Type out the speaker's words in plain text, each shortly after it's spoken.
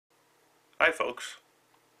Hi folks.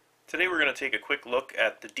 Today we're going to take a quick look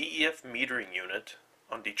at the DEF metering unit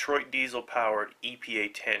on Detroit Diesel powered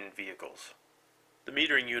EPA10 vehicles. The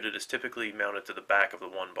metering unit is typically mounted to the back of the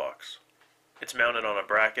one box. It's mounted on a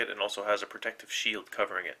bracket and also has a protective shield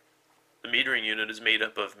covering it. The metering unit is made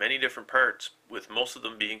up of many different parts, with most of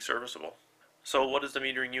them being serviceable. So what is the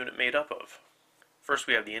metering unit made up of? First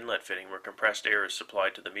we have the inlet fitting where compressed air is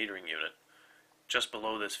supplied to the metering unit. Just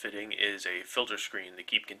below this fitting is a filter screen to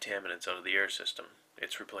keep contaminants out of the air system.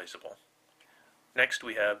 It's replaceable. Next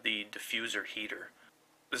we have the diffuser heater.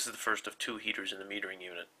 This is the first of two heaters in the metering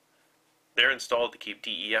unit. They're installed to keep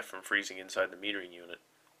DEF from freezing inside the metering unit,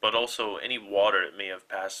 but also any water that may have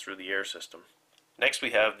passed through the air system. Next we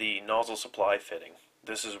have the nozzle supply fitting.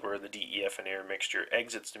 This is where the DEF and air mixture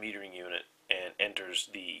exits the metering unit and enters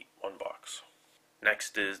the one box.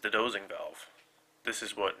 Next is the dozing valve. This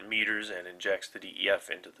is what meters and injects the DEF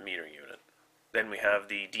into the metering unit. Then we have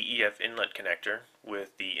the DEF inlet connector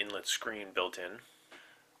with the inlet screen built in.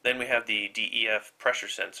 Then we have the DEF pressure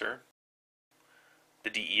sensor,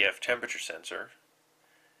 the DEF temperature sensor,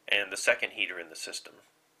 and the second heater in the system.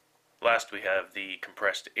 Last we have the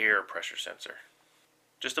compressed air pressure sensor.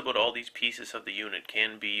 Just about all these pieces of the unit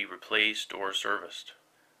can be replaced or serviced.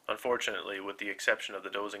 Unfortunately, with the exception of the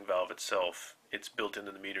dozing valve itself, it's built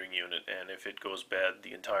into the metering unit, and if it goes bad,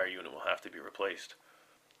 the entire unit will have to be replaced.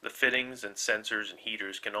 The fittings and sensors and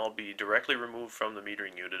heaters can all be directly removed from the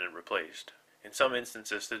metering unit and replaced. In some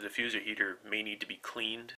instances, the diffuser heater may need to be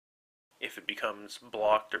cleaned if it becomes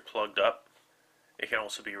blocked or plugged up. It can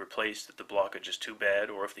also be replaced if the blockage is too bad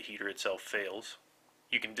or if the heater itself fails.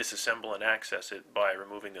 You can disassemble and access it by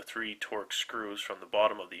removing the 3 Torx screws from the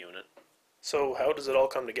bottom of the unit. So how does it all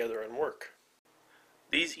come together and work?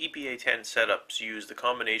 These EPA10 setups use the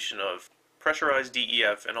combination of pressurized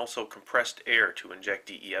DEF and also compressed air to inject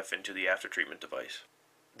DEF into the aftertreatment device.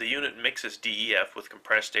 The unit mixes DEF with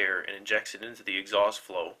compressed air and injects it into the exhaust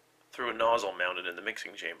flow through a nozzle mounted in the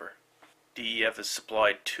mixing chamber. DEF is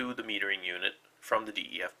supplied to the metering unit from the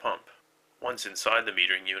DEF pump. Once inside the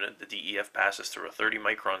metering unit, the DEF passes through a 30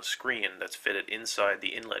 micron screen that's fitted inside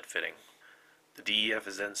the inlet fitting. The DEF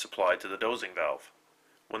is then supplied to the dozing valve.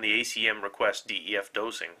 When the ACM requests DEF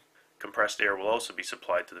dosing, compressed air will also be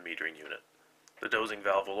supplied to the metering unit. The dozing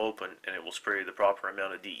valve will open and it will spray the proper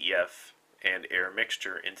amount of DEF and air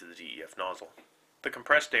mixture into the DEF nozzle. The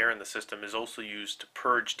compressed air in the system is also used to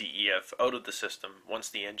purge DEF out of the system once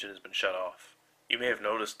the engine has been shut off. You may have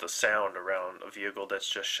noticed the sound around a vehicle that's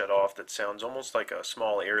just shut off that sounds almost like a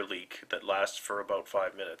small air leak that lasts for about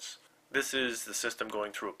 5 minutes. This is the system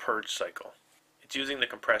going through a purge cycle. It's using the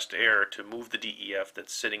compressed air to move the DEF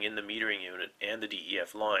that's sitting in the metering unit and the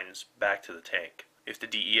DEF lines back to the tank. If the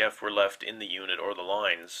DEF were left in the unit or the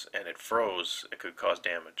lines and it froze, it could cause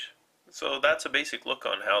damage. So that's a basic look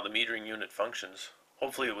on how the metering unit functions.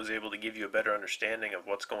 Hopefully it was able to give you a better understanding of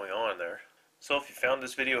what's going on there. So if you found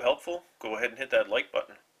this video helpful, go ahead and hit that like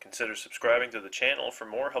button. Consider subscribing to the channel for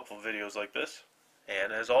more helpful videos like this.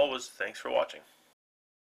 And as always, thanks for watching.